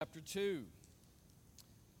chapter 2.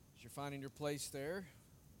 As you're finding your place there,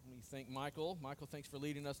 let me thank Michael. Michael, thanks for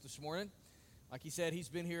leading us this morning. Like he said, he's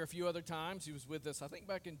been here a few other times. He was with us, I think,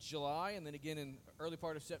 back in July, and then again in early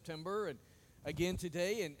part of September, and again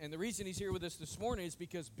today. And the reason he's here with us this morning is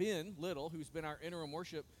because Ben Little, who's been our interim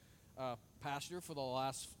worship pastor for the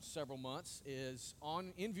last several months, is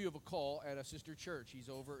in view of a call at a sister church. He's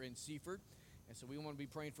over in Seaford. And so we want to be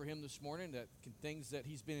praying for him this morning that things that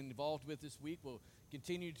he's been involved with this week will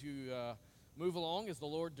continue to move along as the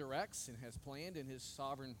Lord directs and has planned in his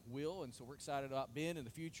sovereign will. And so we're excited about Ben and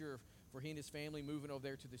the future for he and his family moving over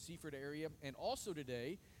there to the Seaford area. And also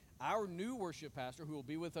today, our new worship pastor, who will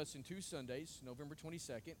be with us in 2 Sundays, November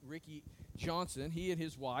 22nd, Ricky Johnson, he and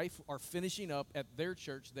his wife are finishing up at their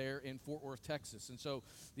church there in Fort Worth, Texas. And so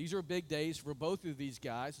these are big days for both of these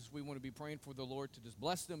guys, as we want to be praying for the Lord to just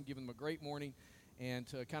bless them, give them a great morning, and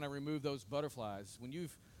to kind of remove those butterflies. When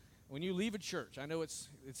you leave a church, I know it's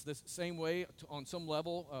the same way on some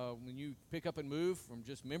level when you pick up and move from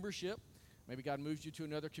just membership. Maybe God moves you to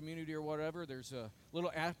another community or whatever. There's a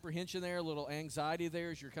little apprehension there, a little anxiety there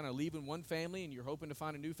as you're kind of leaving one family and you're hoping to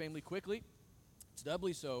find a new family quickly. It's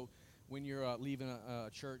doubly so when you're leaving a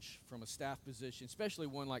church from a staff position, especially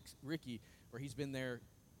one like Ricky, where he's been there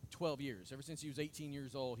 12 years. Ever since he was 18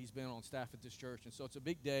 years old, he's been on staff at this church. And so it's a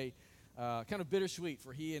big day, kind of bittersweet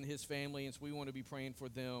for he and his family. And so we want to be praying for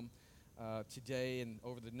them today and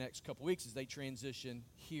over the next couple weeks as they transition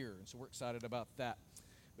here. And so we're excited about that.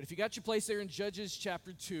 But if you got your place there in Judges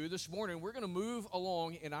chapter 2, this morning we're going to move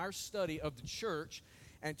along in our study of the church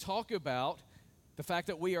and talk about the fact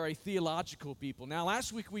that we are a theological people. Now,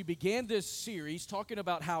 last week we began this series talking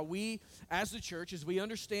about how we, as the church, as we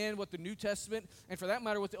understand what the New Testament, and for that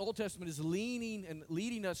matter what the Old Testament is leaning and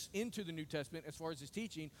leading us into the New Testament as far as its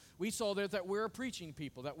teaching, we saw there that we're a preaching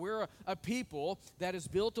people, that we're a people that is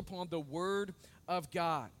built upon the Word of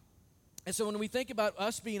God. And so when we think about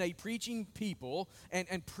us being a preaching people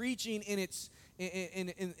and preaching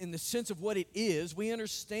in the sense of what it is, we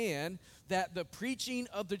understand that the preaching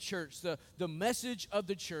of the church, the message of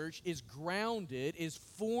the church is grounded, is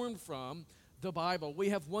formed from the Bible. We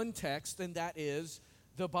have one text, and that is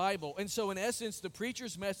the Bible. And so in essence, the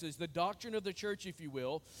preacher's message, the doctrine of the church, if you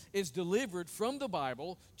will, is delivered from the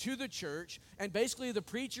Bible to the church. And basically the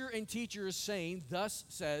preacher and teacher is saying, "Thus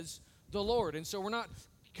says the Lord." And so we're not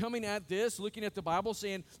coming at this, looking at the Bible,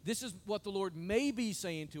 saying this is what the Lord may be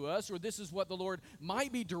saying to us, or this is what the Lord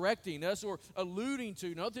might be directing us or alluding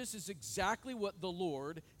to. No, this is exactly what the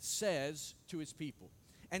Lord says to his people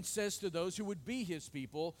and says to those who would be his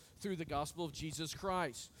people through the gospel of Jesus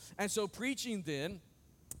Christ. And so preaching then,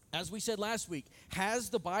 as we said last week, has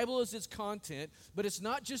the Bible as its content, but it's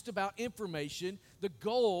not just about information. The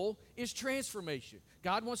goal is transformation.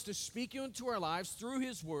 God wants to speak into our lives through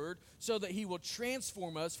his word so that he will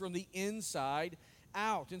transform us from the inside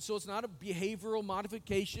out. And so it's not a behavioral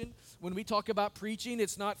modification. When we talk about preaching,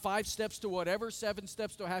 it's not 5 steps to whatever, 7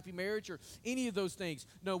 steps to a happy marriage, or any of those things.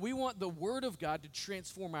 No, we want the word of God to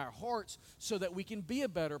transform our hearts so that we can be a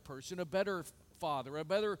better person, a better father, a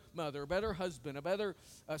better mother, a better husband, a better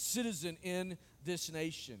citizen in this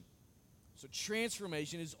nation. So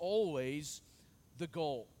transformation is always the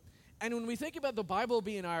goal. And when we think about the Bible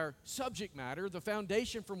being our subject matter, the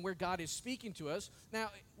foundation from where God is speaking to us, now,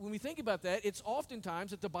 when we think about that, it's oftentimes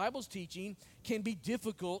that the Bible's teaching can be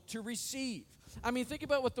difficult to receive. I mean, think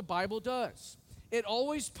about what the Bible does. It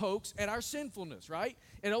always pokes at our sinfulness, right?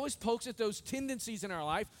 It always pokes at those tendencies in our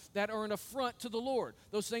life that are an affront to the Lord,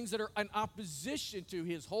 those things that are an opposition to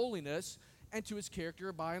his holiness and to his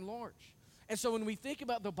character by and large. And so when we think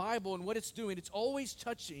about the Bible and what it's doing, it's always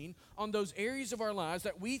touching on those areas of our lives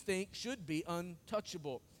that we think should be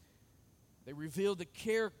untouchable. They reveal the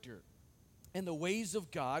character and the ways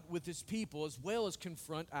of God with his people, as well as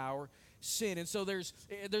confront our sin. And so there's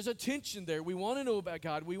a tension there. We want to know about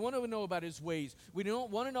God. We want to know about his ways. We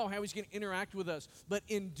don't want to know how he's going to interact with us. But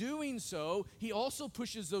in doing so, he also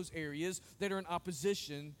pushes those areas that are in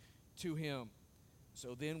opposition to him.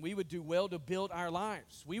 So then we would do well to build our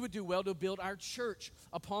lives. We would do well to build our church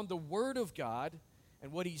upon the word of God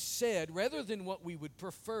and what he said, rather than what we would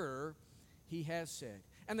prefer he has said.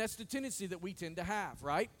 And that's the tendency that we tend to have,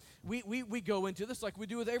 right? We go into this like we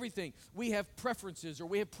do with everything. We have preferences, or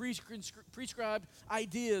we have prescribed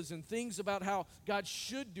ideas and things about how God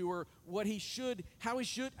should do, or how he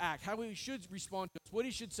should act, how he should respond to us, what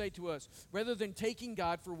he should say to us, rather than taking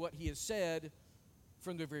God for what he has said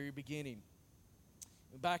from the very beginning.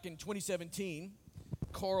 Back in 2017,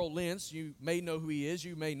 Carl Lentz, you may know who he is,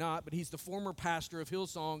 you may not, but he's the former pastor of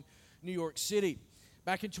Hillsong, New York City.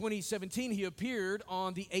 Back in 2017, he appeared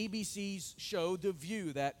on the ABC's show, The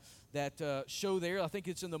View, that that show there. I think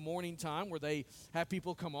it's in the morning time where they have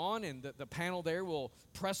people come on, and the panel there will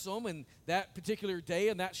press them. And that particular day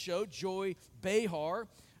in that show, Joy Behar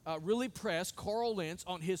really pressed Carl Lentz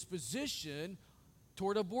on his position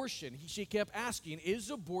toward abortion. She kept asking, is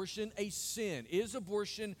abortion a sin? Is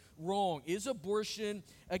abortion wrong? Is abortion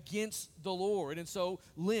against the Lord? And so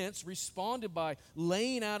Lentz responded by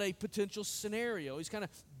laying out a potential scenario. He's kind of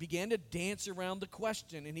began to dance around the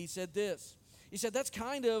question, and he said this. He said, that's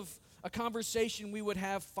kind of a conversation we would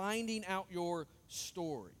have finding out your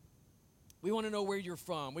story. We want to know where you're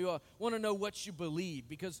from. We want to know what you believe,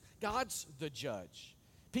 because God's the judge.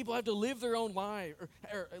 People have to live their own life,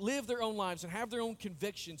 or live their own lives and have their own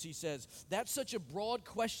convictions, he says. That's such a broad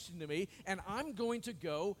question to me, and I'm going to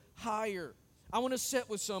go higher. I want to sit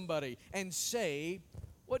with somebody and say,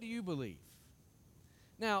 what do you believe?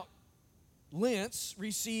 Now, Lentz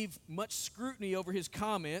received much scrutiny over his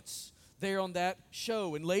comments there on that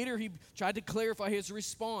show, and later he tried to clarify his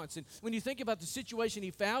response. And when you think about the situation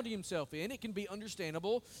he found himself in, it can be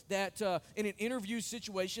understandable that in an interview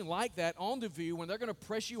situation like that on The View, when they're going to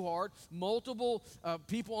press you hard, multiple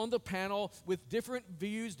people on the panel with different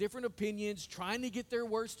views, different opinions, trying to get their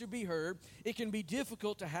words to be heard, it can be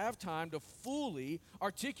difficult to have time to fully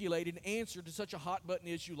articulate an answer to such a hot-button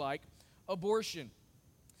issue like abortion.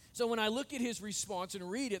 So when I look at his response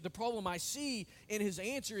and read it, the problem I see in his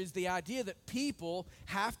answer is the idea that people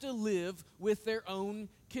have to live with their own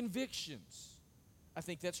convictions. I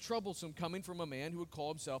think that's troublesome coming from a man who would call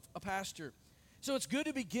himself a pastor. So it's good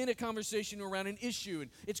to begin a conversation around an issue,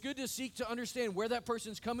 and it's good to seek to understand where that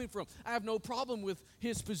person's coming from. I have no problem with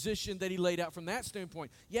his position that he laid out from that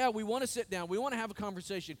standpoint. Yeah, we want to sit down. We want to have a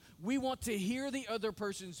conversation. We want to hear the other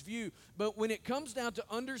person's view. But when it comes down to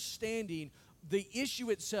understanding the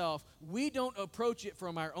issue itself, we don't approach it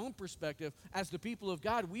from our own perspective. As the people of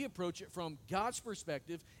God, we approach it from God's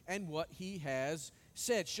perspective and what he has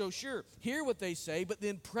said. So sure, hear what they say, but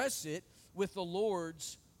then press it with the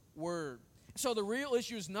Lord's word. So the real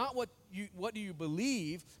issue is not what do you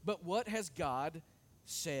believe, but what has God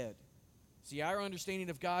said. See, our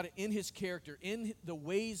understanding of God in his character, in the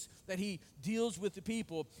ways that he deals with the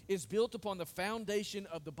people, is built upon the foundation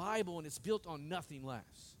of the Bible, and it's built on nothing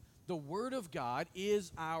less. The Word of God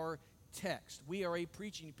is our text. We are a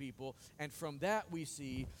preaching people, and from that we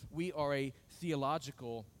see we are a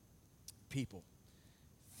theological people.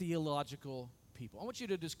 Theological people. I want you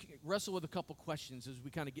to just wrestle with a couple questions as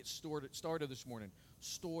we kind of get started this morning.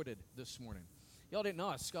 Y'all didn't know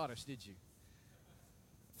I was Scottish, did you?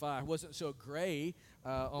 If I wasn't so gray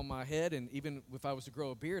on my head, and even if I was to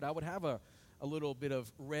grow a beard, I would have a little bit of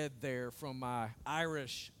red there from my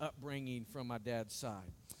Irish upbringing from my dad's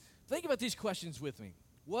side. Think about these questions with me.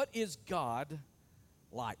 What is God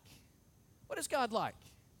like? What is God like?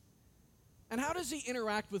 And how does he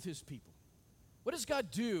interact with his people? What does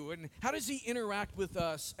God do, and how does he interact with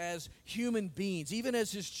us as human beings, even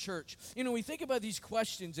as his church? You know, we think about these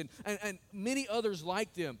questions and many others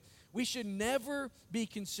like them. We should never be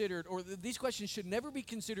considered, or these questions should never be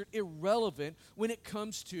considered irrelevant when it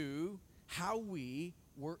comes to how we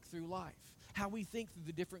work through life, how we think through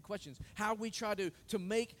the different questions, how we try to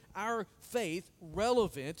make our faith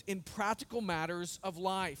relevant in practical matters of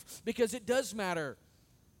life, because it does matter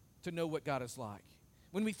to know what God is like.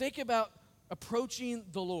 When we think about approaching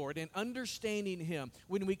the Lord and understanding him,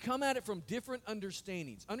 when we come at it from different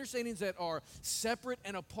understandings that are separate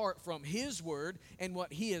and apart from his word and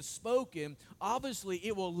what he has spoken, obviously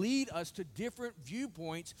it will lead us to different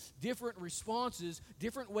viewpoints, different responses,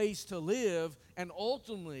 different ways to live, and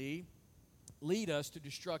ultimately lead us to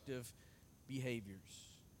destructive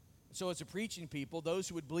behaviors. So as a preaching people, those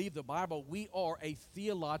who would believe the Bible, we are a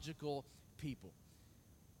theological people.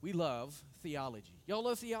 We love theology. Y'all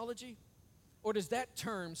love theology? Or does that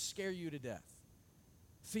term scare you to death?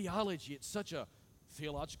 Theology, it's such a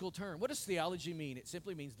theological term. What does theology mean? It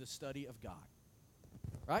simply means the study of God.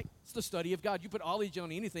 Right? It's the study of God. You put ology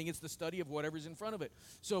on anything, it's the study of whatever's in front of it.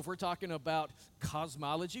 So if we're talking about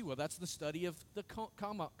cosmology, well, that's the study of the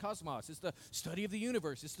cosmos. It's the study of the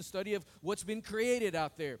universe. It's the study of what's been created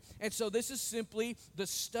out there. And so this is simply the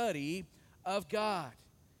study of God.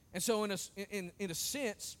 And so in a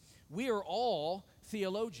sense, we are all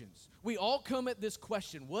theologians. We all come at this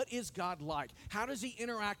question, what is God like? How does he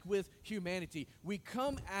interact with humanity? We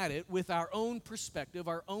come at it with our own perspective,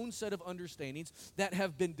 our own set of understandings that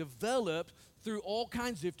have been developed through all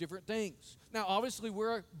kinds of different things. Now, obviously,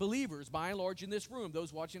 we're believers, by and large, in this room,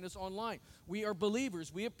 those watching us online. We are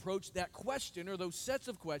believers. We approach that question or those sets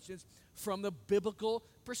of questions from the biblical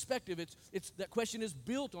perspective. It's that question is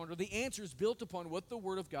built on, or the answer is built upon what the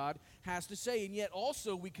Word of God has to say. And yet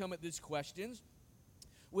also we come at these questions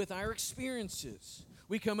with our experiences.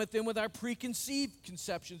 We come at them with our preconceived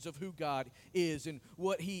conceptions of who God is and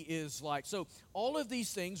what he is like. So all of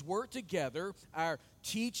these things work together, our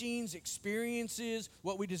teachings, experiences,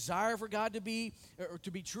 what we desire for God to be, or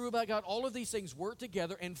to be true about God, all of these things work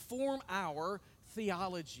together and form our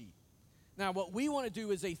theology. Now, what we want to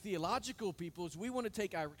do as a theological people is we want to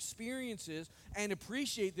take our experiences and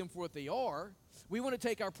appreciate them for what they are. We want to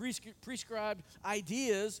take our prescribed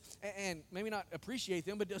ideas and maybe not appreciate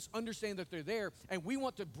them, but just understand that they're there. And we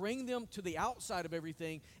want to bring them to the outside of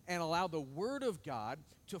everything and allow the Word of God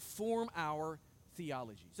to form our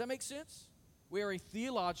theology. Does that make sense? We are a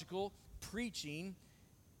theological, preaching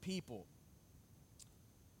people.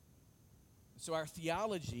 So our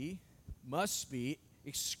theology must be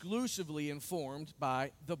exclusively informed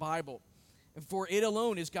by the Bible. And for it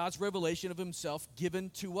alone is God's revelation of himself given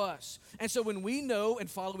to us. And so when we know and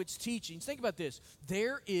follow its teachings, think about this,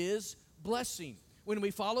 there is blessing. When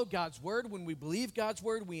we follow God's word, when we believe God's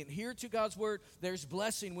word, we adhere to God's word, there's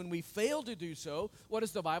blessing. When we fail to do so, what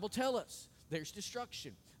does the Bible tell us? There's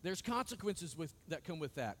destruction. There's consequences that come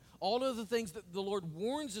with that. All of the things that the Lord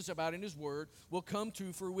warns us about in his word will come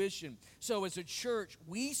to fruition. So as a church,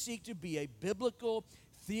 we seek to be a biblical,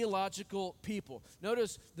 theological people.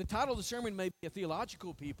 Notice the title of the sermon may be a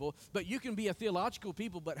theological people, but you can be a theological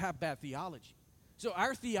people but have bad theology. So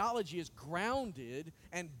our theology is grounded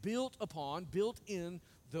and built in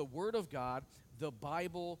the Word of God, the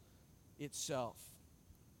Bible itself.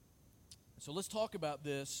 So let's talk about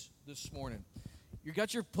this morning. You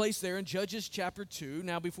got your place there in Judges chapter 2.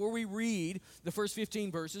 Now, before we read the first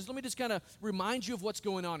 15 verses, let me just kind of remind you of what's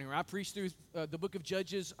going on here. I preached through the book of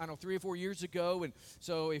Judges, 3 or 4 years ago, and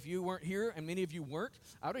so if you weren't here, and many of you weren't,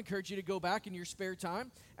 I would encourage you to go back in your spare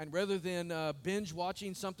time, and rather than binge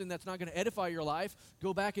watching something that's not going to edify your life,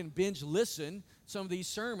 go back and binge listen some of these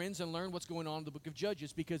sermons and learn what's going on in the book of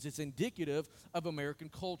Judges, because it's indicative of American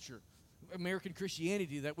culture. American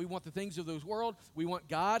Christianity, that we want the things of this world, we want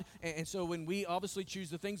God, and so when we obviously choose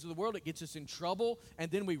the things of the world, it gets us in trouble, and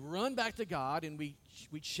then we run back to God, and we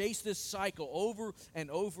chase this cycle over and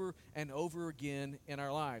over and over again in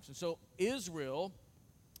our lives. And so Israel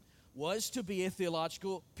was to be a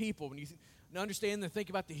theological people. When you understand and think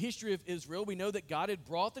about the history of Israel, we know that God had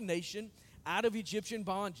brought the nation out of Egyptian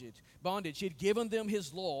bondage. He had given them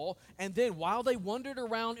his law, and then while they wandered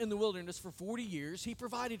around in the wilderness for 40 years, he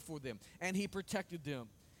provided for them, and he protected them.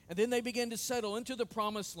 And then they began to settle into the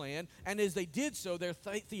promised land, and as they did so, their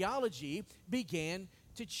theology began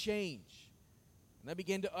to change. And they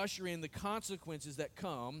began to usher in the consequences that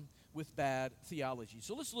come with bad theology.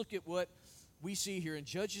 So let's look at what we see here in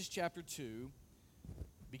Judges chapter 2,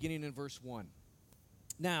 beginning in verse 1.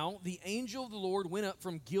 Now, the angel of the Lord went up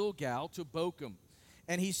from Gilgal to Bochum,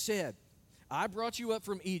 and he said, I brought you up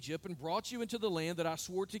from Egypt and brought you into the land that I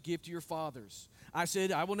swore to give to your fathers. I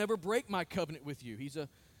said, I will never break my covenant with you.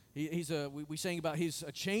 We sang about he's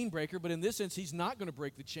a chain breaker, but in this sense, he's not going to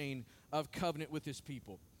break the chain of covenant with his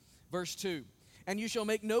people. Verse 2, and you shall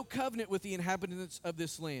make no covenant with the inhabitants of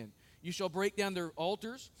this land. You shall break down their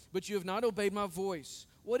altars, but you have not obeyed my voice.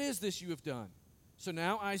 What is this you have done? So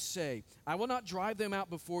now I say, I will not drive them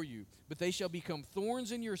out before you, but they shall become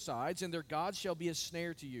thorns in your sides, and their gods shall be a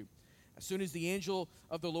snare to you. As soon as the angel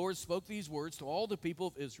of the Lord spoke these words to all the people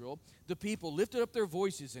of Israel, the people lifted up their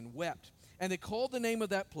voices and wept. And they called the name of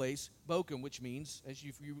that place Bochum, which means, as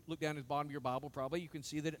you look down at the bottom of your Bible probably, you can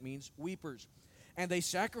see that it means weepers. And they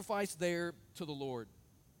sacrificed there to the Lord.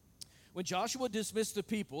 When Joshua dismissed the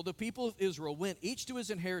people of Israel went each to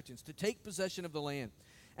his inheritance to take possession of the land.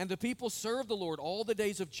 And the people served the Lord all the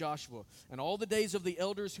days of Joshua and all the days of the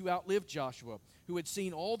elders who outlived Joshua, who had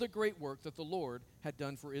seen all the great work that the Lord had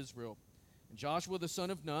done for Israel. And Joshua the son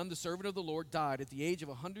of Nun, the servant of the Lord, died at the age of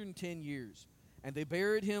 110 years. And they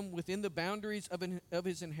buried him within the boundaries of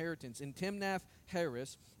his inheritance in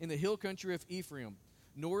Timnath-Heres in the hill country of Ephraim,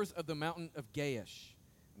 north of the mountain of Gaash.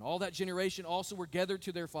 And all that generation also were gathered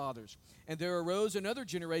to their fathers. And there arose another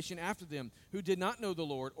generation after them who did not know the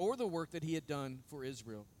Lord or the work that he had done for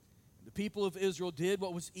Israel. And the people of Israel did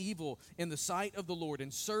what was evil in the sight of the Lord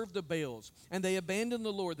and served the Baals. And they abandoned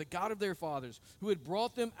the Lord, the God of their fathers, who had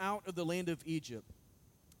brought them out of the land of Egypt.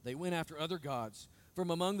 They went after other gods from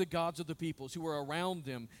among the gods of the peoples who were around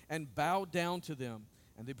them and bowed down to them.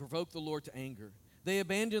 And they provoked the Lord to anger. They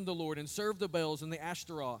abandoned the Lord and served the Baals and the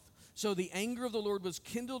Ashtaroth. So the anger of the Lord was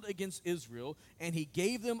kindled against Israel, and he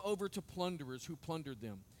gave them over to plunderers who plundered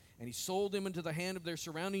them. And he sold them into the hand of their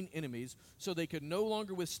surrounding enemies, so they could no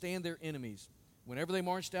longer withstand their enemies. Whenever they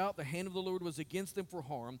marched out, the hand of the Lord was against them for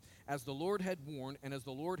harm, as the Lord had warned, and as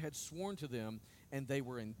the Lord had sworn to them, and they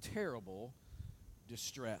were in terrible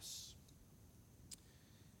distress.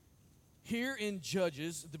 Here in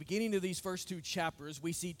Judges, at the beginning of these first two chapters,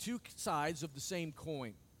 we see two sides of the same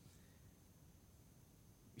coin.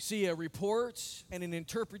 We see a report and an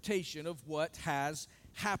interpretation of what has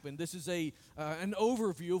happened. This is an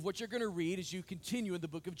overview of what you're going to read as you continue in the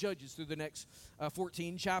book of Judges through the next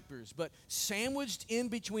 14 chapters. But sandwiched in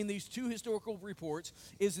between these two historical reports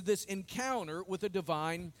is this encounter with a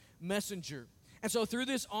divine messenger. And so through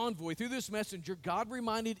this envoy, through this messenger, God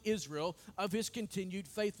reminded Israel of his continued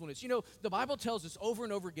faithfulness. You know, the Bible tells us over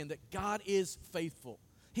and over again that God is faithful.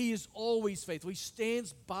 He is always faithful. He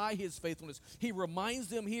stands by his faithfulness. He reminds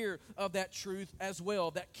them here of that truth as well,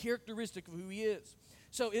 that characteristic of who he is.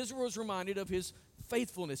 So Israel is reminded of his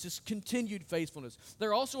faithfulness, his continued faithfulness. They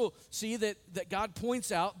also see that God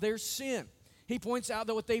points out their sin. He points out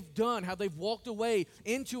that what they've done, how they've walked away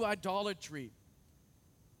into idolatry.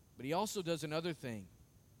 But he also does another thing.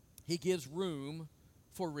 He gives room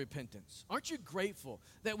for repentance. Aren't you grateful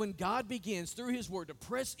that when God begins through his word to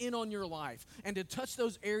press in on your life and to touch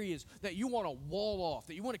those areas that you want to wall off,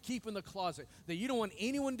 that you want to keep in the closet, that you don't want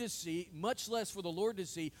anyone to see, much less for the Lord to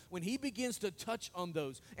see, when he begins to touch on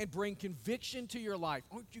those and bring conviction to your life,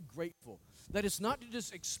 aren't you grateful that it's not to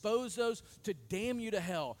just expose those to damn you to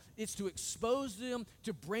hell, it's to expose them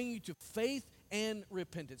to bring you to faith and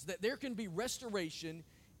repentance, that there can be restoration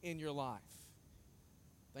in your life.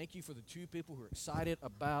 Thank you for the two people who are excited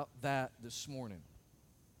about that this morning.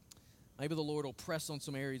 Maybe the Lord will press on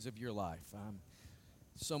some areas of your life. I'm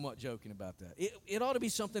somewhat joking about that. It ought to be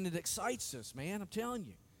something that excites us, man. I'm telling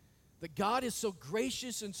you. That God is so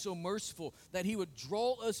gracious and so merciful that he would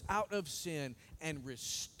draw us out of sin and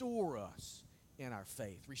restore us in our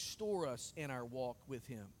faith, restore us in our walk with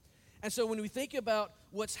him. And so when we think about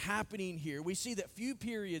what's happening here, we see that few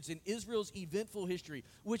periods in Israel's eventful history,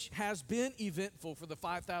 which has been eventful for the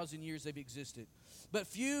 5,000 years they've existed, but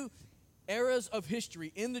few eras of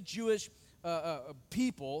history in the Jewish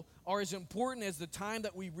people are as important as the time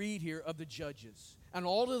that we read here of the Judges and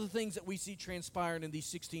all of the things that we see transpiring in these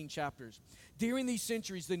 16 chapters. During these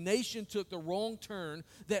centuries, the nation took the wrong turn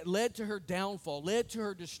that led to her downfall, led to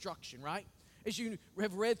her destruction, right? As you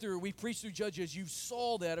have read through, we preached through Judges, you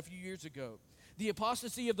saw that a few years ago. The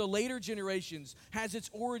apostasy of the later generations has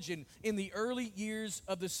its origin in the early years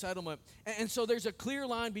of the settlement. And so there's a clear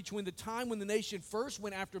line between the time when the nation first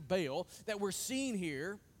went after Baal that we're seeing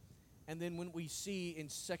here, and then when we see in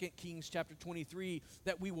 2 Kings chapter 23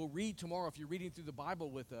 that we will read tomorrow, if you're reading through the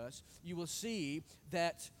Bible with us, you will see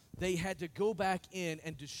that they had to go back in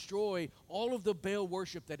and destroy all of the Baal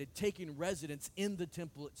worship that had taken residence in the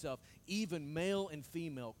temple itself, even male and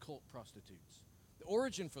female cult prostitutes. The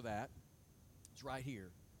origin for that is right here,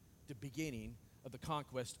 the beginning of the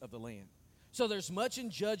conquest of the land. So there's much in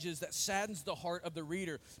Judges that saddens the heart of the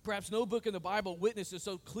reader. Perhaps no book in the Bible witnesses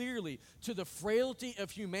so clearly to the frailty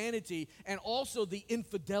of humanity and also the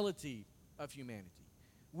infidelity of humanity.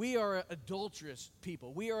 We are an adulterous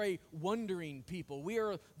people. We are a wandering people. We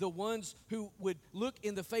are the ones who would look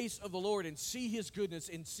in the face of the Lord and see his goodness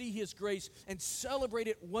and see his grace and celebrate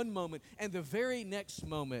it one moment, and the very next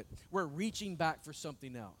moment we're reaching back for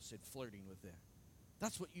something else and flirting with it.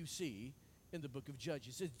 That's what you see in the book of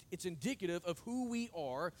Judges. It's indicative of who we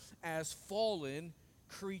are as fallen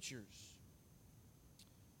creatures.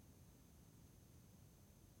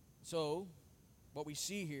 So, what we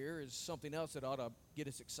see here is something else that ought to get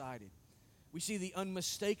us excited. We see the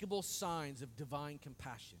unmistakable signs of divine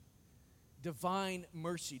compassion, divine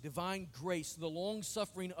mercy, divine grace, the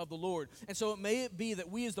long-suffering of the Lord. And so it may be that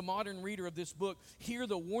we as the modern reader of this book hear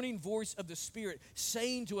the warning voice of the Spirit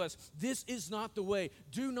saying to us, this is not the way.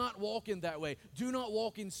 Do not walk in that way. Do not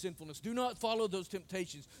walk in sinfulness. Do not follow those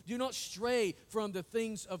temptations. Do not stray from the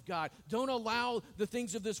things of God. Don't allow the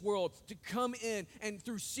things of this world to come in and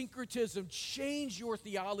through syncretism change your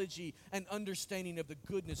theology and understanding of the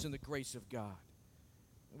goodness and the grace of God.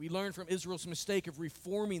 We learn from Israel's mistake of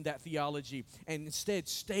reforming that theology and instead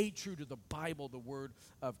stay true to the Bible, the Word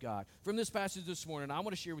of God. From this passage this morning, I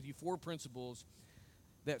want to share with you 4 principles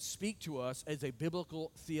that speak to us as a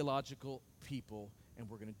biblical theological people, and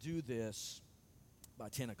we're going to do this by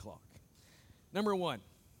 10 o'clock. Number 1,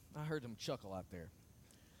 I heard them chuckle out there.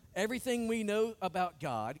 Everything we know about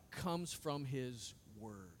God comes from His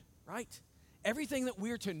Word, right? Everything that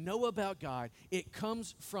we're to know about God, it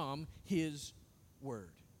comes from His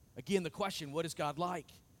Word. Again, the question, what is God like?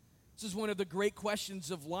 This is one of the great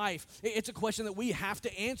questions of life. It's a question that we have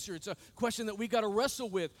to answer. It's a question that we got to wrestle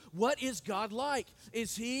with. What is God like?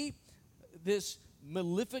 Is He this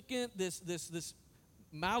maleficent, this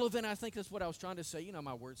malevolent? I think that's what I was trying to say. You know,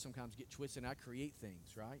 my words sometimes get twisted and I create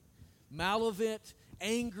things, right? Malevolent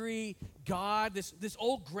angry God, this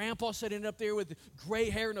old grandpa sitting up there with gray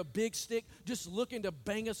hair and a big stick, just looking to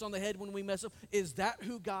bang us on the head when we mess up? Is that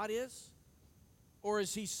who God is? Or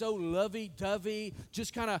is he so lovey-dovey,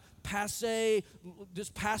 just kind of passe,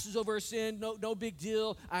 just passes over a sin, no big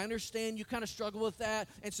deal. I understand you kind of struggle with that,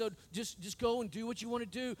 and so just go and do what you want to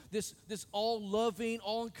do. This all-loving,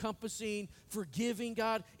 all-encompassing, forgiving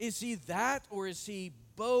God, is he that, or is he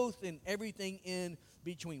both and everything in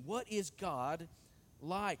between? What is God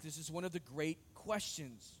like? This is one of the great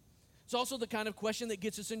questions. It's also the kind of question that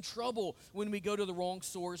gets us in trouble when we go to the wrong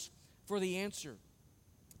source for the answer.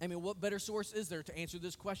 I mean, what better source is there to answer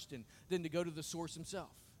this question than to go to the source himself,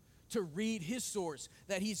 to read his source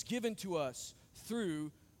that he's given to us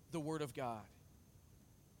through the Word of God?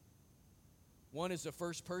 One is a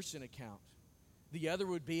first-person account. The other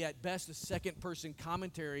would be, at best, a second-person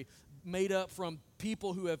commentary made up from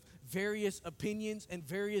people who have various opinions and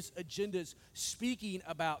various agendas speaking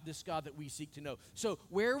about this God that we seek to know. So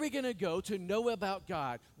where are we going to go to know about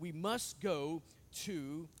God? We must go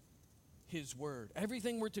to his Word.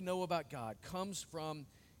 Everything we're to know about God comes from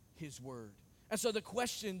his Word. And so the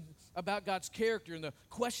question about God's character and the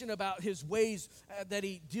question about his ways that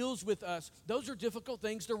he deals with us, those are difficult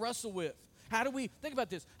things to wrestle with. Think about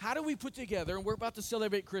this, how do we put together, and we're about to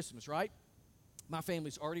celebrate Christmas, right? My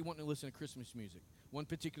family's already wanting to listen to Christmas music. One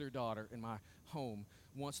particular daughter in my home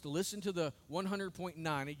wants to listen to the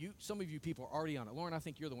 100.9. Some of you people are already on it. Lauren, I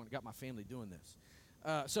think you're the one that got my family doing this.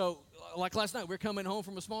 So, like last night, we're coming home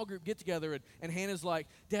from a small group get-together, and Hannah's like,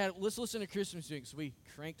 Dad, let's listen to Christmas music. So we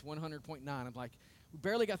cranked 100.9. I'm like, we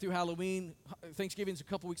barely got through Halloween. Thanksgiving's a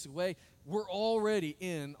couple weeks away. We're already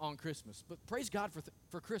in on Christmas. But praise God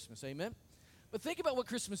for Christmas, amen? But think about what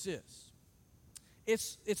Christmas is.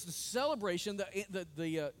 It's the celebration,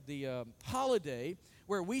 the holiday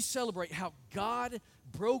where we celebrate how God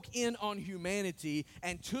broke in on humanity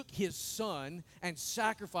and took his Son and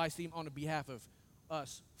sacrificed him on the behalf of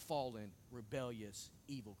us fallen, rebellious,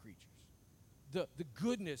 evil creatures. The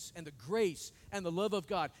goodness and the grace and the love of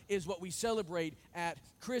God is what we celebrate at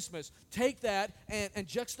Christmas. Take that and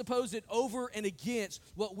juxtapose it over and against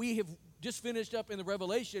what we have just finished up in the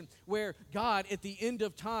Revelation, where God at the end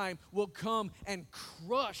of time will come and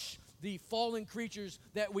crush the fallen creatures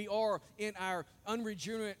that we are in our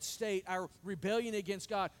unregenerate state, our rebellion against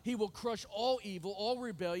God. He will crush all evil, all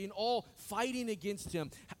rebellion, all fighting against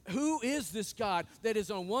him. Who is this God that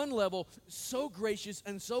is on one level so gracious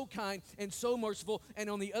and so kind and so merciful,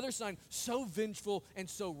 and on the other side so vengeful and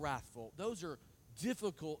so wrathful? Those are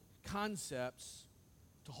difficult concepts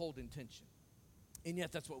to hold in tension. And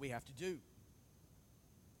yet that's what we have to do.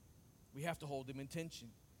 We have to hold them in tension.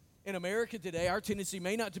 In America today, our tendency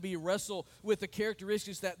may not to be wrestle with the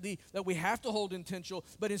characteristics that we have to hold in tension,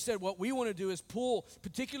 but instead what we want to do is pull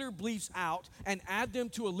particular beliefs out and add them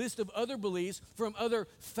to a list of other beliefs from other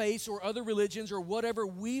faiths or other religions or whatever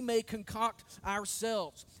we may concoct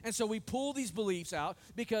ourselves. And so we pull these beliefs out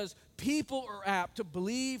because people are apt to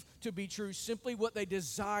believe to be true simply what they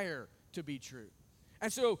desire to be true.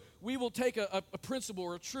 And so we will take a principle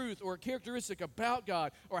or a truth or a characteristic about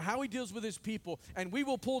God or how he deals with his people, and we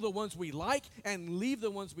will pull the ones we like and leave the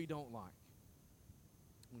ones we don't like.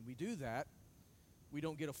 When we do that, we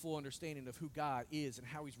don't get a full understanding of who God is and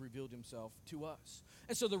how he's revealed himself to us.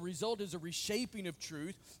 And so the result is a reshaping of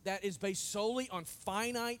truth that is based solely on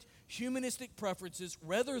finite humanistic preferences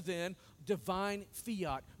rather than divine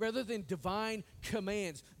fiat, rather than divine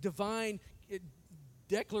commands, divine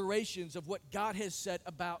declarations of what God has said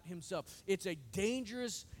about himself. It's a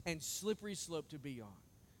dangerous and slippery slope to be on.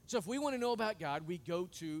 So if we want to know about God, we go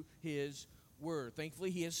to his Word.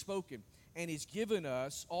 Thankfully, he has spoken, and he's given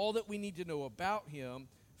us all that we need to know about him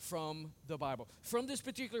from the Bible. From this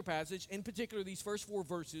particular passage, in particular these first 4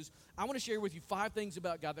 verses, I want to share with you 5 things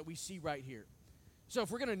about God that we see right here. So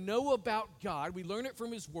if we're going to know about God, we learn it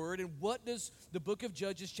from his Word. And what does the book of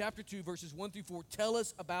Judges, chapter 2, verses 1 through 4, tell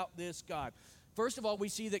us about this God? First of all, we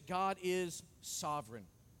see that God is sovereign.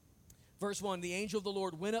 Verse 1, the angel of the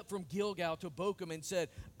Lord went up from Gilgal to Bochum and said,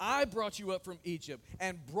 I brought you up from Egypt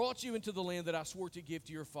and brought you into the land that I swore to give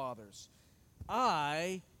to your fathers.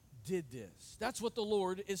 I did this. That's what the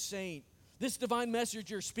Lord is saying. This divine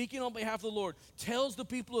messenger speaking on behalf of the Lord tells the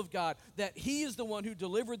people of God that he is the one who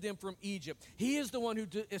delivered them from Egypt. He is the one who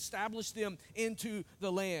established them into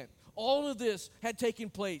the land. All of this had taken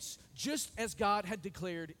place just as God had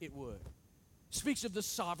declared it would. Speaks of the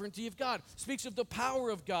sovereignty of God, speaks of the power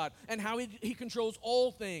of God and how he controls all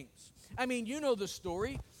things. I mean, you know the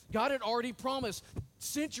story. God had already promised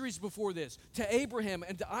centuries before this to Abraham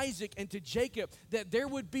and to Isaac and to Jacob that there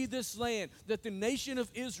would be this land, that the nation of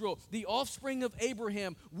Israel, the offspring of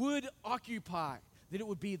Abraham, would occupy. that it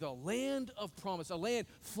would be the land of promise, a land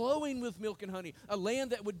flowing with milk and honey, a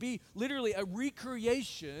land that would be literally a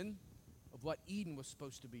recreation of what Eden was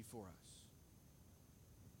supposed to be for us.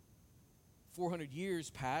 400 years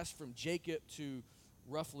passed from Jacob to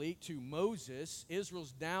roughly to Moses.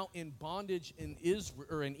 Israel's now in bondage in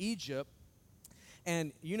Egypt.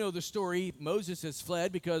 And you know the story. Moses has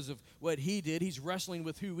fled because of what he did. He's wrestling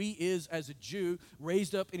with who he is as a Jew,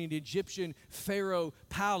 raised up in an Egyptian Pharaoh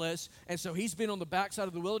palace. And so he's been on the backside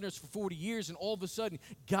of the wilderness for 40 years, and all of a sudden,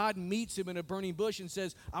 God meets him in a burning bush and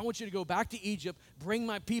says, I want you to go back to Egypt, bring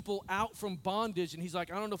my people out from bondage. And he's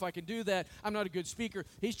like, I don't know if I can do that. I'm not a good speaker.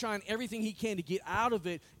 He's trying everything he can to get out of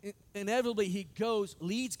it. Inevitably, he goes,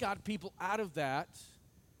 leads God's people out of that,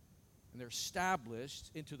 and they're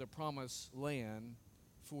established into the promised land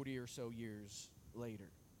 40 or so years later.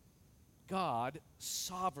 God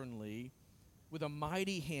sovereignly, with a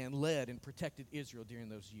mighty hand, led and protected Israel during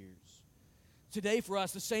those years. Today for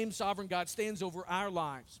us, the same sovereign God stands over our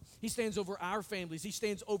lives. He stands over our families. He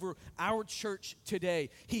stands over our church today.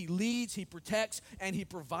 He leads, He protects, and He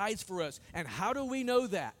provides for us. And how do we know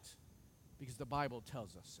that? Because the Bible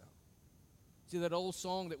tells us so. See, that old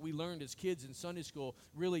song that we learned as kids in Sunday school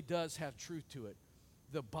really does have truth to it.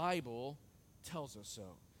 The Bible tells us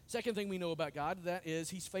so. Second thing we know about God, that is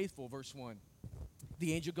He's faithful, verse 1.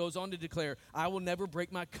 The angel goes on to declare, I will never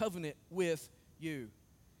break my covenant with you.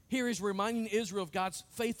 Here he's reminding Israel of God's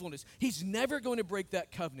faithfulness. He's never going to break that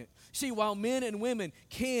covenant. See, while men and women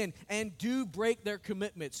can and do break their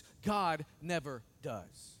commitments, God never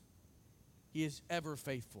does. He is ever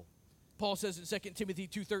faithful. Paul says in 2 Timothy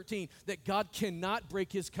 2:13 that God cannot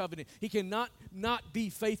break His covenant. He cannot not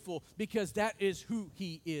be faithful because that is who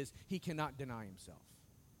He is. He cannot deny Himself.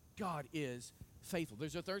 God is faithful.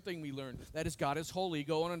 There's a third thing we learn. That is God is holy.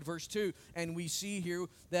 Go on in verse 2, and we see here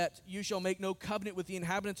that you shall make no covenant with the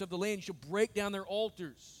inhabitants of the land. You shall break down their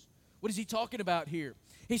altars. What is he talking about here?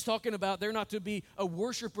 He's talking about they're not to be a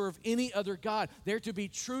worshiper of any other God. They're to be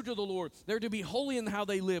true to the Lord. They're to be holy in how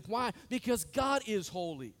they live. Why? Because God is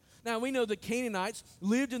holy. Now, we know the Canaanites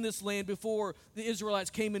lived in this land before the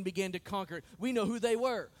Israelites came and began to conquer it. We know who they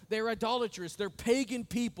were. They're idolatrous. They're pagan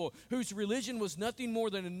people whose religion was nothing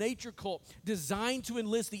more than a nature cult designed to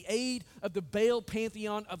enlist the aid of the Baal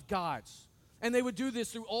pantheon of gods. And they would do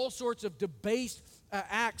this through all sorts of debased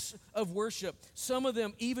acts of worship, some of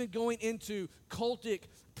them even going into cultic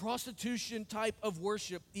prostitution type of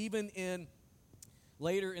worship, even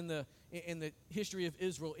later in the history of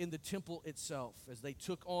Israel, in the temple itself, as they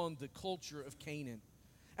took on the culture of Canaan.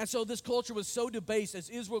 And so this culture was so debased as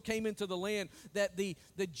Israel came into the land that the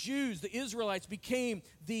Jews, the Israelites, became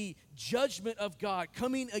the judgment of God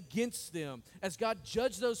coming against them. As God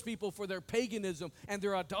judged those people for their paganism and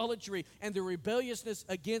their idolatry and their rebelliousness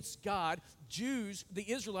against God, Jews, the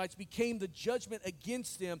Israelites, became the judgment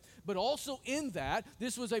against them. But also in that,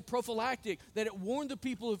 this was a prophylactic that it warned the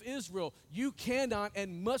people of Israel, you cannot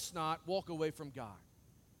and must not walk away from God.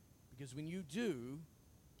 Because when you do,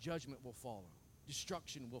 judgment will follow.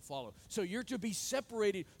 Destruction will follow. So you're to be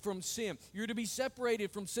separated from sin. You're to be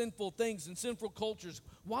separated from sinful things and sinful cultures.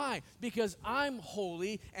 Why? Because I'm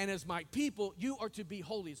holy, and as my people, you are to be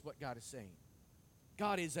holy, is what God is saying.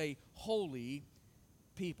 God is a holy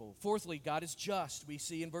people. Fourthly, God is just. We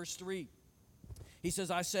see in verse 3. He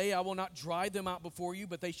says, I say, I will not drive them out before you,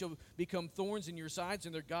 but they shall become thorns in your sides,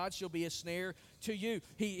 and their God shall be a snare to you.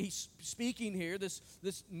 He's speaking here. This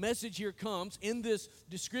message here comes in this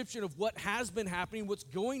description of what has been happening, what's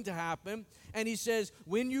going to happen. And he says,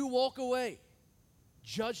 when you walk away,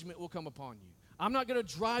 judgment will come upon you. I'm not going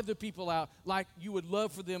to drive the people out like you would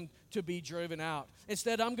love for them to be driven out.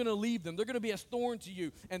 Instead, I'm going to leave them. They're going to be a thorn to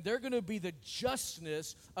you, and they're going to be the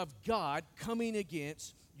justness of God coming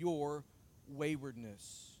against your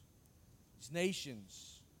waywardness. These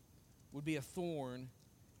nations would be a thorn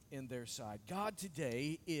in their side. God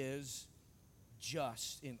today is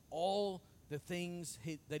just in all the things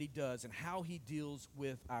that He does and how He deals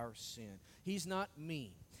with our sin. He's not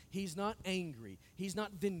mean. He's not angry. He's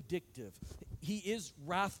not vindictive. He is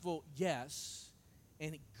wrathful, yes,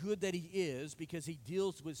 and good that He is because He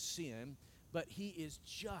deals with sin, but He is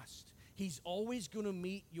just. He's always going to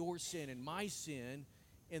meet your sin and my sin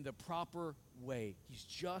in the proper way. He's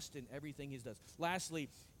just in everything He does. Lastly,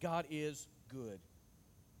 God is good.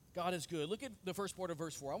 God is good. Look at the first part of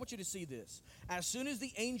verse 4. I want you to see this. As soon as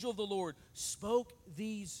the angel of the Lord spoke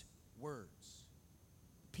these words,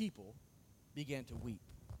 people began to weep.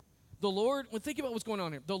 The Lord, think about what's going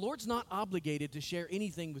on here. The Lord's not obligated to share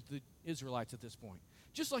anything with the Israelites at this point,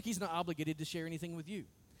 just like He's not obligated to share anything with you.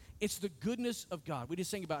 It's the goodness of God. We just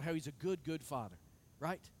sang about how He's a good, good Father,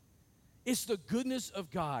 right? It's the goodness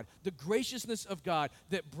of God, the graciousness of God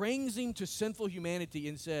that brings him to sinful humanity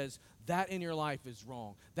and says, that in your life is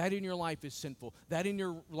wrong. That in your life is sinful. That in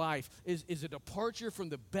your life is a departure from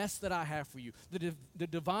the best that I have for you. The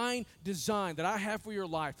divine design that I have for your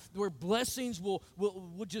life, where blessings will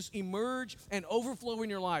just emerge and overflow in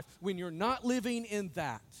your life. When you're not living in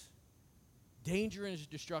that, danger and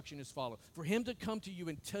destruction is followed. For him to come to you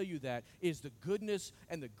and tell you that is the goodness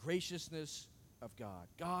and the graciousness of God.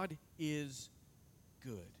 God is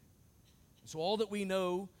good. So all that we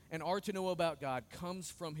know and are to know about God comes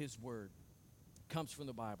from his word, comes from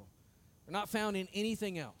the Bible. They're not found in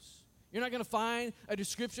anything else. You're not going to find a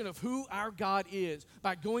description of who our God is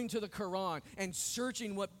by going to the Quran and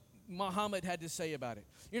searching what Muhammad had to say about it.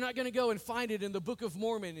 You're not going to go and find it in the Book of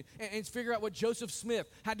Mormon and figure out what Joseph Smith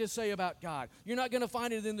had to say about God. You're not going to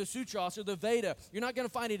find it in the Sutras or the Veda. You're not going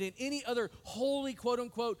to find it in any other holy,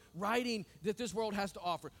 quote-unquote, writing that this world has to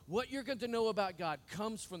offer. What you're going to know about God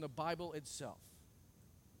comes from the Bible itself.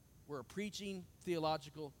 We're a preaching,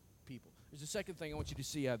 theological people. There's a second thing I want you to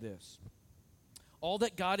see out of this. All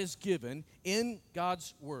that God has given in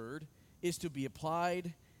God's word is to be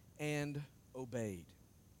applied and obeyed.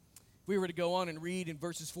 If we were to go on and read in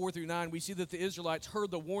verses 4 through 9, we see that the Israelites heard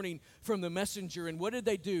the warning from the messenger, and what did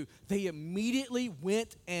they do? They immediately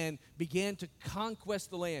went and began to conquest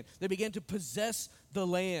the land. They began to possess the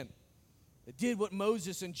land. They did what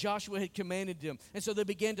Moses and Joshua had commanded them, and so they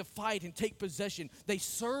began to fight and take possession. They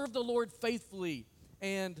served the Lord faithfully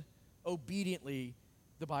and obediently,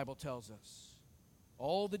 the Bible tells us.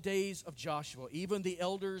 All the days of Joshua, even the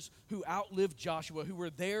elders who outlived Joshua, who were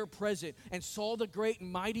there present and saw the great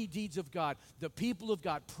and mighty deeds of God, the people of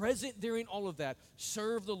God present during all of that,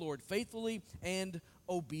 served the Lord faithfully and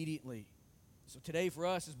obediently. So today for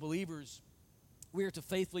us as believers, we are to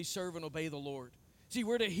faithfully serve and obey the Lord. See,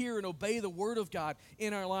 we're to hear and obey the word of God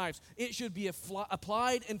in our lives. It should be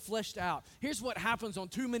applied and fleshed out. Here's what happens on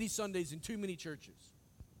too many Sundays in too many churches.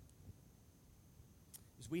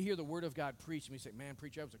 We hear the word of God preached, and we say, man,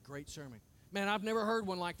 preacher, that was a great sermon. Man, I've never heard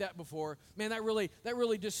one like that before. Man, that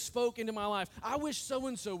really just spoke into my life. I wish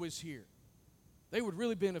so-and-so was here. They would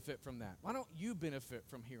really benefit from that. Why don't you benefit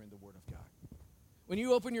from hearing the word of God? When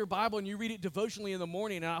you open your Bible and you read it devotionally in the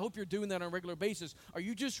morning, and I hope you're doing that on a regular basis, are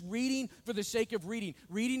you just reading for the sake of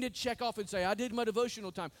reading to check off and say, I did my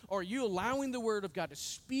devotional time? Or are you allowing the word of God to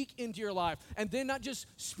speak into your life, and then not just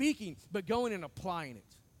speaking, but going and applying it?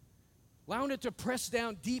 Allowing it to press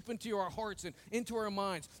down deep into our hearts and into our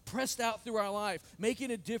minds, pressed out through our life, making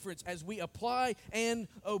a difference as we apply and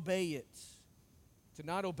obey it. To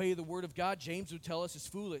not obey the word of God, James would tell us, is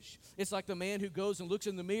foolish. It's like the man who goes and looks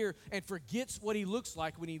in the mirror and forgets what he looks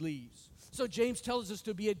like when he leaves. So James tells us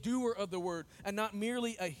to be a doer of the word and not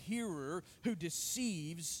merely a hearer who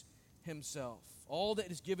deceives himself. All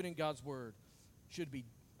that is given in God's word should be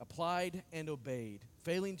applied and obeyed.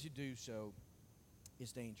 Failing to do so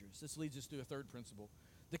is dangerous. This leads us to a third principle.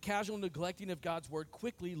 The casual neglecting of God's word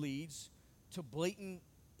quickly leads to blatant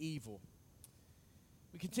evil.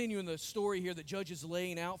 We continue in the story here that Judge is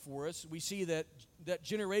laying out for us. We see that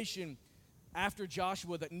generation after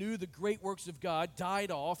Joshua that knew the great works of God died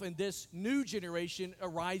off, and this new generation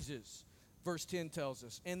arises, verse 10 tells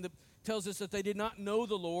us. And tells us that they did not know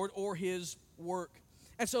the Lord or his work.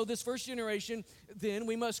 And so this first generation, then,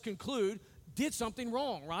 we must conclude, did something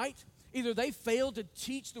wrong, right? Either they failed to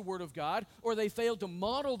teach the Word of God, or they failed to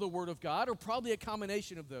model the Word of God, or probably a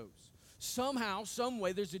combination of those. Somehow, some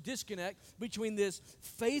way, there's a disconnect between this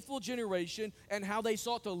faithful generation and how they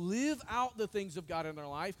sought to live out the things of God in their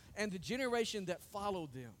life, and the generation that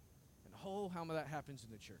followed them. And how that happens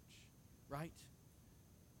in the church, right?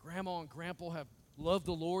 Grandma and grandpa have loved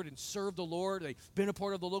the Lord and served the Lord. They've been a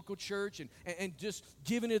part of the local church and just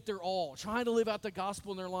given it their all, trying to live out the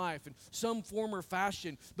gospel in their life in some form or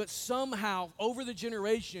fashion. But somehow, over the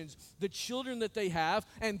generations, the children that they have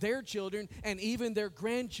and their children and even their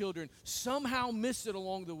grandchildren somehow miss it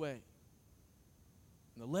along the way.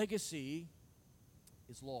 And the legacy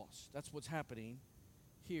is lost. That's what's happening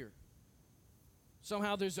here.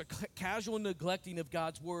 Somehow there's a casual neglecting of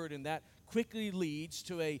God's word, and that quickly leads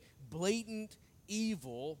to a blatant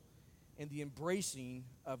evil and the embracing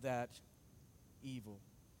of that evil.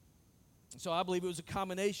 And so I believe it was a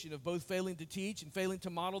combination of both failing to teach and failing to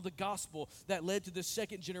model the gospel that led to the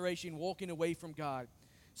second generation walking away from God.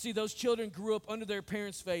 See, those children grew up under their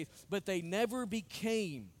parents' faith, but they never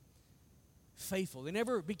became faithful. They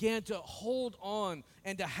never began to hold on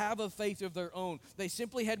and to have a faith of their own. They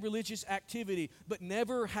simply had religious activity, but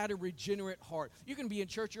never had a regenerate heart. You can be in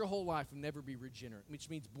church your whole life and never be regenerate, which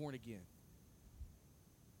means born again.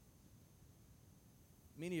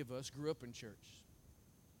 Many of us grew up in church.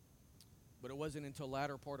 But it wasn't until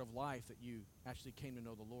latter part of life that you actually came to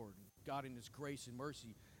know the Lord. God in his grace and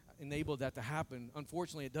mercy enabled that to happen.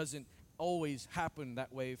 Unfortunately, it doesn't always happen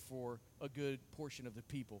that way for a good portion of the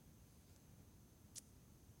people.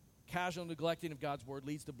 Casual neglecting of God's word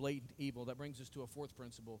leads to blatant evil. That brings us to a fourth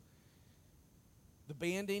principle.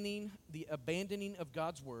 The abandoning of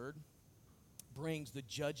God's word brings the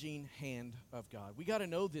judging hand of God. We got to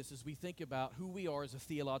know this as we think about who we are as a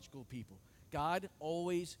theological people. God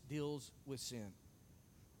always deals with sin.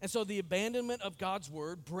 And so the abandonment of God's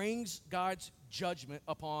word brings God's judgment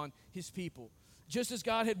upon his people. Just as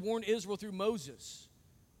God had warned Israel through Moses,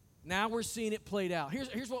 now we're seeing it played out.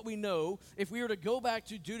 Here's what we know. If we were to go back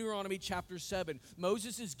to Deuteronomy chapter 7,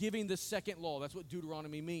 Moses is giving the second law. That's what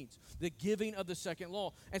Deuteronomy means, the giving of the second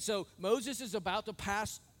law. And so Moses is about to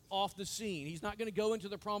pass off the scene. He's not going to go into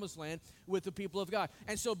the promised land with the people of God.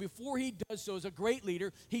 And so before he does so as a great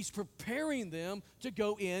leader, he's preparing them to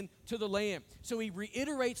go into the land. So he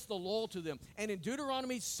reiterates the law to them. And in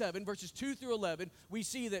Deuteronomy 7, verses 2 through 11, we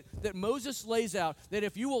see that Moses lays out that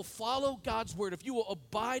if you will follow God's word, if you will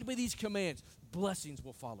abide by these commands, blessings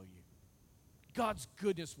will follow you. God's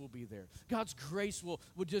goodness will be there. God's grace will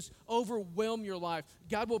just overwhelm your life.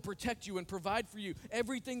 God will protect you and provide for you.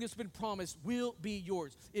 Everything that's been promised will be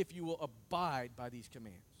yours if you will abide by these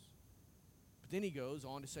commands. But then he goes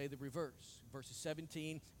on to say the reverse. Verses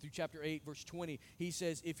 17 through chapter 8, verse 20, he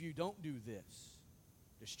says, if you don't do this,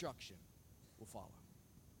 destruction will follow.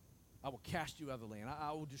 I will cast you out of the land.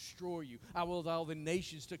 I will destroy you. I will allow the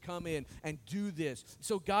nations to come in and do this.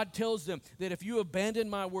 So God tells them that if you abandon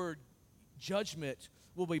my word, judgment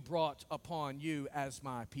will be brought upon you as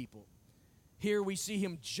my people. Here we see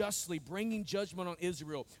him justly bringing judgment on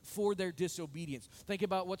Israel for their disobedience. Think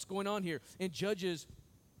about what's going on here. In Judges,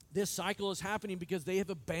 this cycle is happening because they have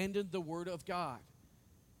abandoned the word of God.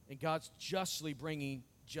 And God's justly bringing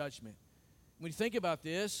judgment. When you think about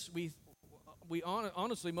this, we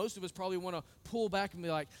honestly, most of us probably want to pull back and be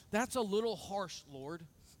like, that's a little harsh, Lord.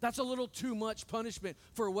 That's a little too much punishment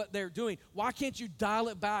for what they're doing. Why can't you dial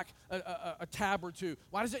it back a tab or two?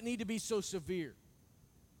 Why does it need to be so severe?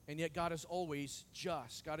 And yet God is always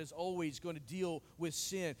just. God is always going to deal with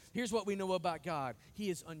sin. Here's what we know about God. He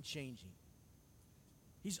is unchanging.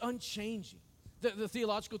 He's unchanging. The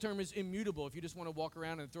theological term is immutable. If you just want to walk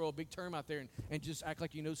around and throw a big term out there and just act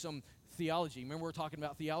like you know some theology. Remember, we're talking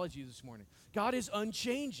about theology this morning. God is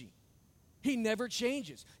unchanging. He never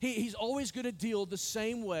changes. He's always going to deal the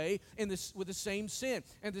same way with the same sin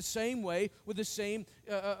and the same way with the same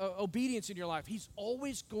obedience in your life. He's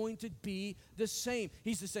always going to be the same.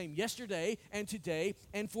 He's the same yesterday and today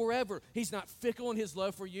and forever. He's not fickle in his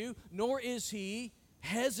love for you, nor is he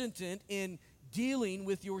hesitant in dealing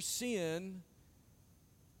with your sin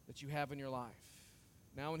that you have in your life.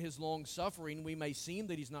 Now, in his long suffering, we may seem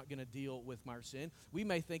that he's not going to deal with my sin. We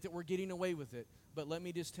may think that we're getting away with it. But let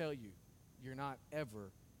me just tell you, you're not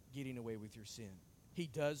ever getting away with your sin. He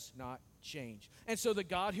does not change. And so the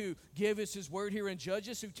God who gave us his word here in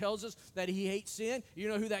Judges, who tells us that he hates sin, you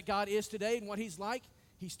know who that God is today and what he's like?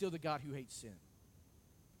 He's still the God who hates sin.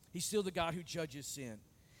 He's still the God who judges sin.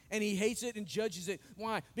 And he hates it and judges it.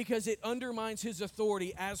 Why? Because it undermines his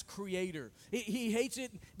authority as creator. He hates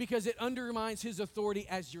it because it undermines his authority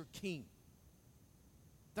as your king.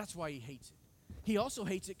 That's why he hates it. He also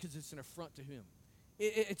hates it because it's an affront to him.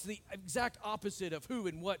 It's the exact opposite of who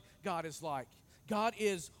and what God is like. God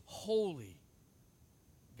is holy.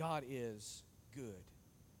 God is good.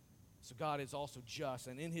 So God is also just,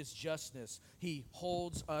 and in his justness, he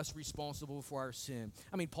holds us responsible for our sin.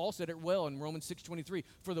 I mean, Paul said it well in Romans 6:23,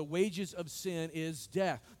 for the wages of sin is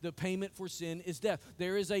death. The payment for sin is death.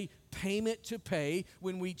 There is a payment to pay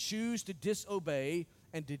when we choose to disobey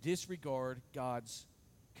and to disregard God's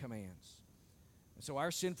commands. So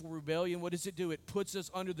our sinful rebellion, what does it do? It puts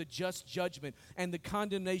us under the just judgment and the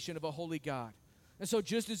condemnation of a holy God. And so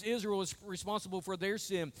just as Israel is responsible for their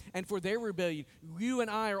sin and for their rebellion, you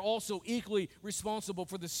and I are also equally responsible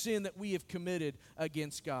for the sin that we have committed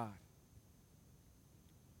against God.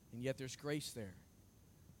 And yet there's grace there.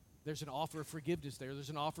 There's an offer of forgiveness there.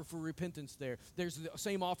 There's an offer for repentance there. There's the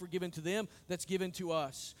same offer given to them that's given to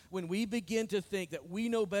us. When we begin to think that we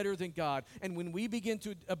know better than God, and when we begin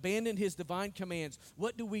to abandon his divine commands,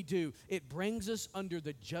 what do? It brings us under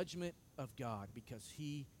the judgment of God because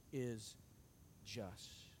he is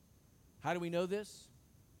just. How do we know this?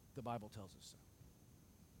 The Bible tells us so.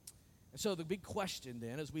 And so the big question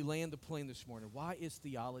then, as we land the plane this morning, why is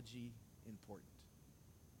theology important?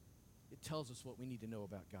 It tells us what we need to know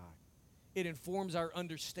about God. It informs our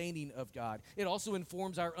understanding of God. It also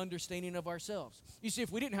informs our understanding of ourselves. You see,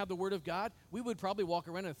 if we didn't have the Word of God, we would probably walk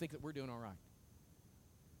around and think that we're doing all right.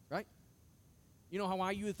 Right? You know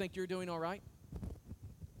why you would think you're doing all right?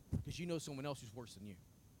 Because you know someone else who's worse than you.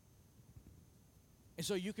 And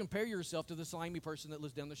so you compare yourself to the slimy person that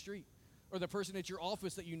lives down the street, or the person at your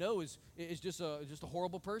office that you know is just a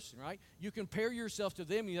horrible person, right? You compare yourself to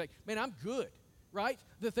them, and you're like, man, I'm good, right?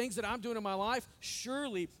 The things that I'm doing in my life,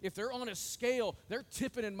 surely, if they're on a scale, they're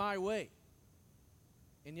tipping in my way.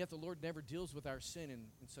 And yet the Lord never deals with our sin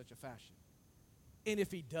in such a fashion. And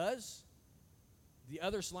if he does, the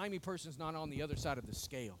other slimy person is not on the other side of the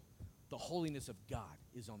scale. The holiness of God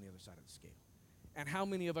is on the other side of the scale. And how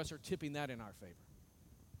many of us are tipping that in our favor?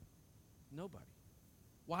 Nobody.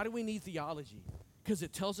 Why do we need theology? Because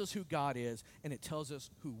it tells us who God is, and it tells us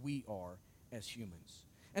who we are as humans.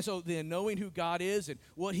 And so then knowing who God is and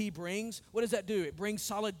what he brings, what does that do? It brings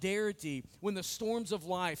solidarity when the storms of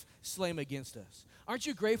life slam against us. Aren't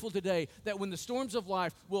you grateful today that when the storms of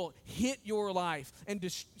life will hit your life and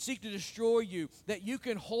seek to destroy you, that you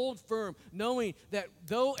can hold firm, knowing that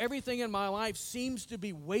though everything in my life seems to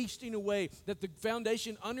be wasting away, that the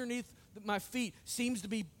foundation underneath my feet seems to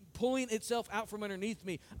be pulling itself out from underneath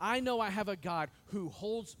me, I know I have a God who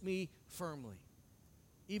holds me firmly,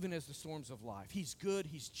 even as the storms of life. He's good,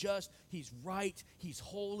 he's just, he's right, he's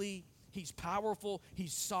holy, he's powerful,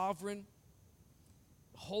 he's sovereign,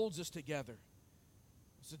 holds us together.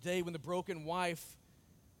 It's a day when the broken wife,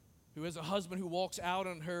 who has a husband who walks out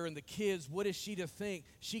on her and the kids, what is she to think?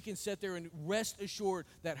 She can sit there and rest assured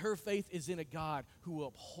that her faith is in a God who will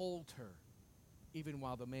uphold her, even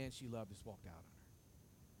while the man she loved has walked out on her.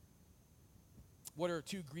 What are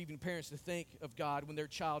two grieving parents to think of God when their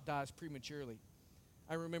child dies prematurely?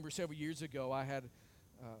 I remember several years ago, I had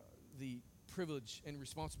the privilege and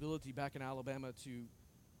responsibility back in Alabama to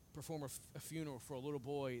perform a funeral for a little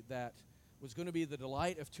boy that was going to be the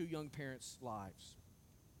delight of two young parents' lives.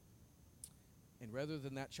 And rather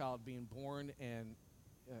than that child being born and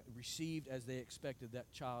received as they expected,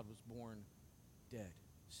 that child was born dead,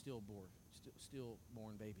 stillborn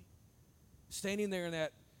baby. Standing there in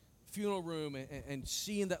that funeral room and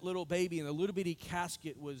seeing that little baby in a little bitty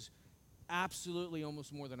casket was absolutely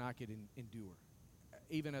almost more than I could endure,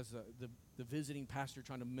 even as the visiting pastor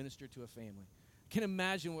trying to minister to a family. I can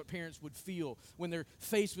imagine what parents would feel when they're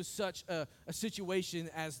faced with such a situation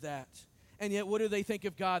as that. And yet, what do they think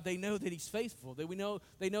of God? They know that he's faithful. They know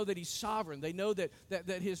that he's sovereign. They know that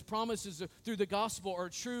his promises through the gospel are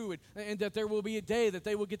true, and that there will be a day that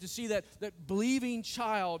they will get to see that believing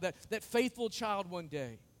child, that faithful child one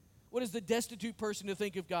day. What is the destitute person to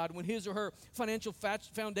think of God when his or her financial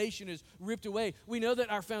foundation is ripped away? We know that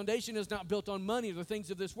our foundation is not built on money or the things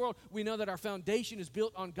of this world. We know that our foundation is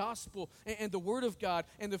built on gospel and the word of God,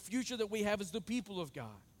 and the future that we have as the people of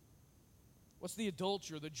God. What's the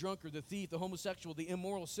adulterer, the drunkard, the thief, the homosexual, the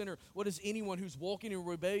immoral sinner? What is anyone who's walking in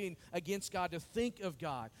rebellion against God to think of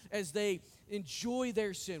God as they enjoy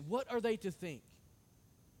their sin? What are they to think?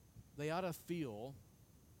 They ought to feel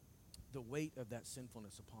the weight of that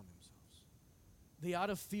sinfulness upon themselves. They ought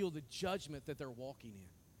to feel the judgment that they're walking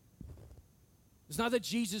in. It's not that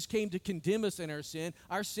Jesus came to condemn us in our sin.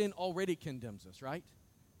 Our sin already condemns us, right?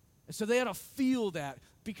 And so they ought to feel that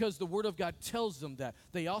because the Word of God tells them that.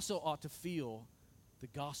 They also ought to feel the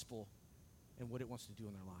gospel and what it wants to do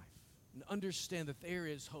in their life. And understand that there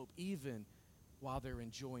is hope even while they're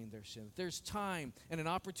enjoying their sin. That there's time and an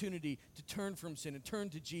opportunity to turn from sin and turn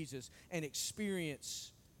to Jesus and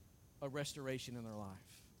experience a restoration in their life.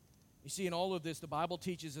 You see, in all of this, the Bible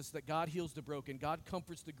teaches us that God heals the broken, God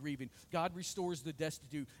comforts the grieving, God restores the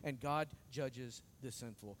destitute, and God judges the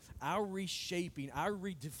sinful. Our reshaping, our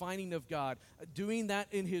redefining of God, doing that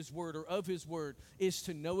in His Word or of His Word, is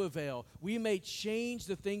to no avail. We may change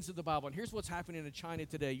the things of the Bible. And here's what's happening in China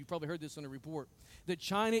today. You probably heard this in a report. That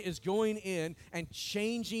China is going in and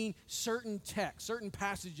changing certain texts, certain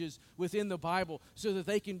passages within the Bible so that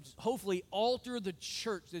they can hopefully alter the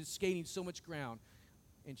church that is gaining so much ground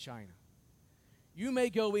in China. You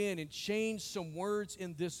may go in and change some words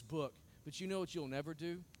in this book, but you know what you'll never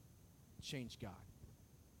do? Change God.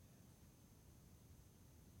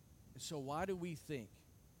 And so why do we think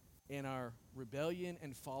in our rebellion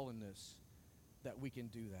and fallenness that we can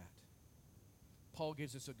do that? Paul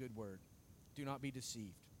gives us a good word. Do not be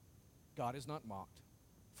deceived. God is not mocked.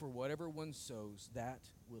 For whatever one sows, that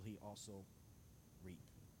will he also reap.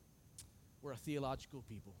 We're a theological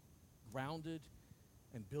people, grounded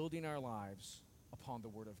and building our lives upon the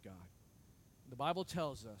Word of God. The Bible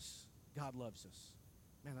tells us God loves us.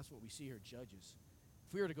 Man, that's what we see here at Judges.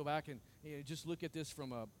 If we were to go back and just look at this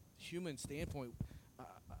from a human standpoint,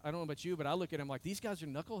 I don't know about you, but I look at them like these guys are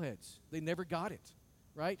knuckleheads. They never got it,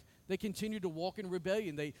 right? They continue to walk in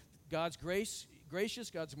rebellion. God's gracious,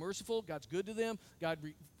 God's merciful, God's good to them. God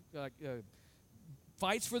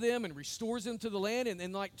fights for them and restores them to the land, and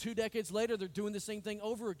then like 2 decades later, they're doing the same thing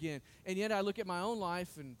over again. And yet I look at my own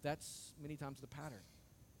life, and that's many times the pattern.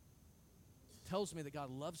 It tells me that God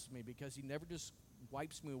loves me because he never just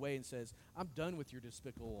wipes me away and says, I'm done with your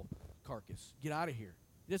despicable carcass. Get out of here.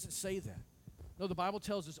 He doesn't say that. No, the Bible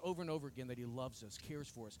tells us over and over again that he loves us, cares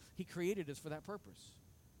for us. He created us for that purpose.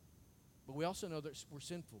 But we also know that we're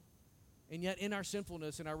sinful. And yet in our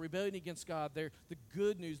sinfulness and our rebellion against God, the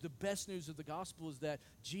good news, the best news of the gospel is that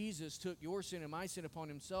Jesus took your sin and my sin upon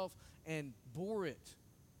himself and bore it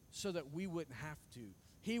so that we wouldn't have to.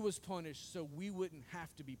 He was punished so we wouldn't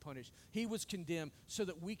have to be punished. He was condemned so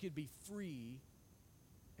that we could be free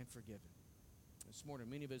and forgiven. This morning,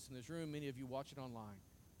 many of us in this room, many of you watching online,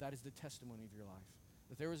 that is the testimony of your life.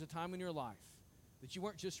 That there was a time in your life that you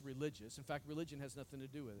weren't just religious. In fact, religion has nothing to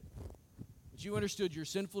do with it. But you understood your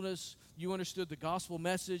sinfulness, you understood the gospel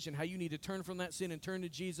message and how you need to turn from that sin and turn to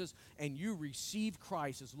Jesus, and you received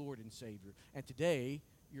Christ as Lord and Savior. And today,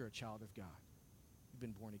 you're a child of God. You've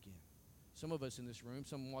been born again. Some of us in this room,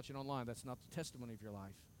 some watching online, that's not the testimony of your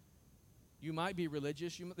life. You might be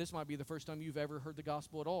religious. This might be the first time you've ever heard the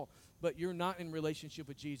gospel at all. But you're not in relationship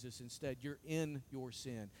with Jesus. Instead, you're in your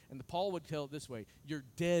sin. And Paul would tell it this way. You're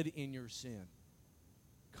dead in your sin,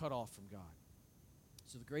 cut off from God.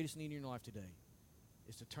 So the greatest need in your life today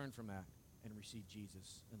is to turn from that and receive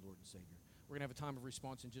Jesus and Lord and Savior. We're going to have a time of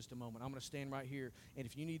response in just a moment. I'm going to stand right here, and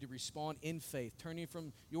if you need to respond in faith, turning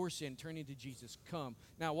from your sin, turning to Jesus, come.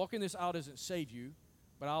 Now, walking this aisle doesn't save you,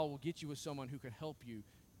 but I will get you with someone who can help you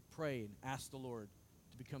pray and ask the Lord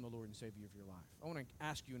to become the Lord and Savior of your life. I want to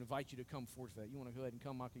ask you and invite you to come forth for that. You want to go ahead and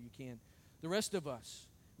come, Michael, you can. The rest of us,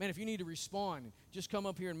 man, if you need to respond, just come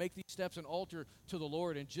up here and make these steps an altar to the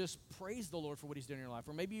Lord and just praise the Lord for what he's done in your life.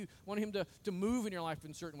 Or maybe you want him to move in your life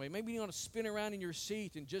in a certain way. Maybe you want to spin around in your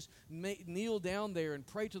seat and just kneel down there and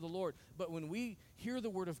pray to the Lord. But when we hear the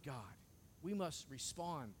word of God, we must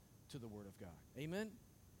respond to the word of God. Amen?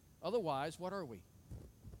 Otherwise, what are we?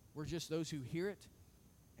 We're just those who hear it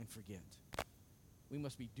and forget. We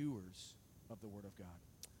must be doers of the word of God.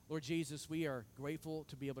 Lord Jesus, we are grateful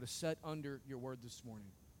to be able to sit under your word this morning.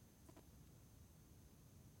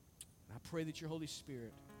 And I pray that your Holy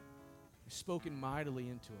Spirit has spoken mightily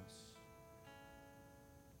into us.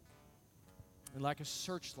 And like a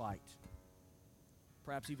searchlight,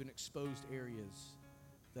 perhaps even exposed areas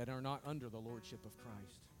that are not under the lordship of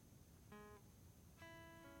Christ.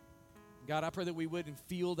 God, I pray that we wouldn't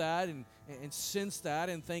feel that and sense that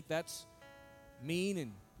and think that's mean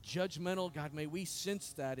and judgmental. God, may we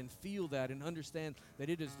sense that and feel that and understand that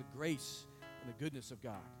it is the grace and the goodness of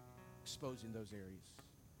God exposing those areas.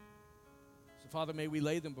 So, Father, may we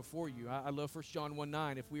lay them before you. I love 1 John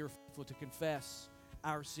 1:9. If we are faithful to confess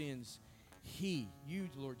our sins, you,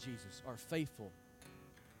 Lord Jesus, are faithful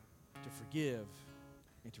to forgive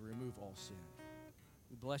and to remove all sin.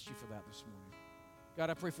 We bless you for that this morning. God,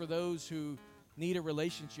 I pray for those who need a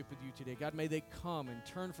relationship with you today. God, may they come and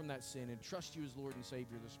turn from that sin and trust you as Lord and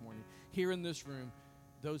Savior this morning. Here in this room,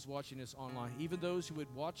 those watching us online, even those who would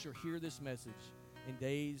watch or hear this message in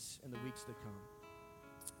days and the weeks to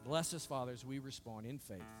come. Bless us, Father, as we respond in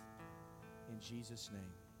faith. In Jesus'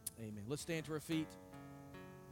 name, amen. Let's stand to our feet.